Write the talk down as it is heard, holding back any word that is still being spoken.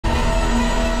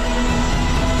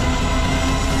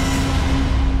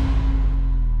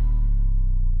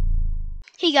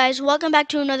Hey guys, welcome back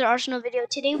to another Arsenal video.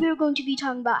 Today we are going to be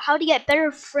talking about how to get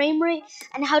better frame rate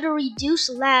and how to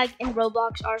reduce lag in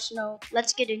Roblox Arsenal.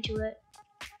 Let's get into it.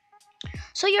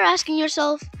 So you're asking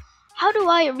yourself, how do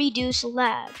I reduce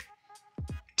lag?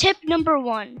 Tip number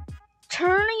 1,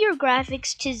 turn your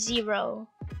graphics to 0.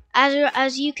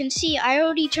 As you can see, I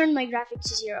already turned my graphics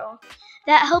to 0.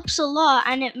 That helps a lot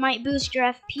and it might boost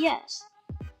your FPS.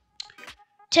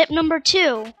 Tip number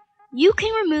 2, you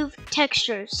can remove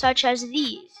textures such as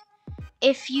these.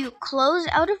 If you close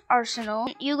out of Arsenal,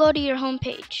 you go to your home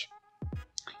page.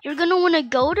 You're going to want to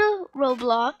go to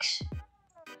Roblox,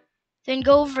 then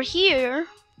go over here,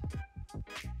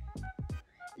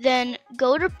 then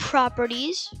go to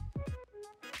Properties,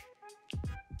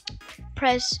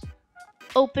 press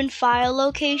Open File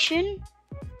Location,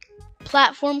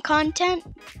 Platform Content,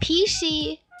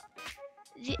 PC,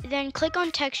 then click on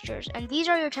Textures, and these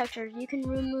are your textures. You can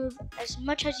remove as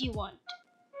much as you want.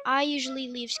 I usually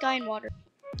leave sky and water.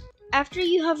 After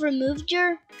you have removed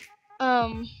your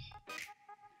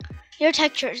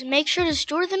textures, make sure to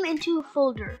store them into a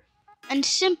folder, and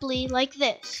simply like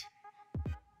this.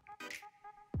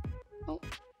 You're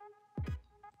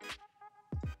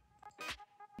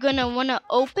gonna wanna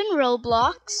open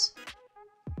Roblox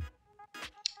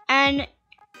and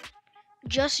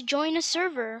just join a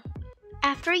server.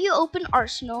 After you open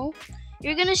Arsenal,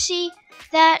 you're gonna see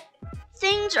that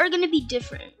things are gonna be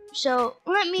different. So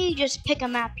let me just pick a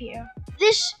map here.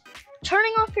 This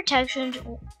turning off your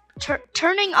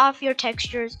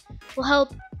textures will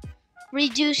help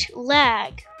reduce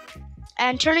lag,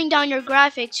 and turning down your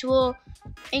graphics will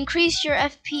increase your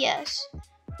FPS.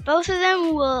 Both of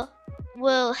them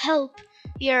will help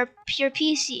your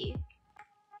PC.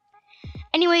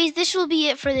 Anyways, this will be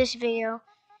it for this video.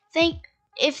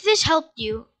 If this helped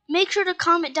you, make sure to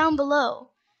comment down below.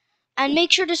 And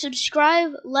make sure to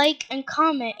subscribe, like, and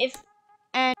comment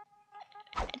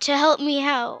to help me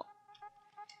out.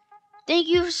 Thank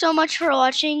you so much for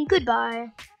watching.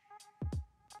 Goodbye.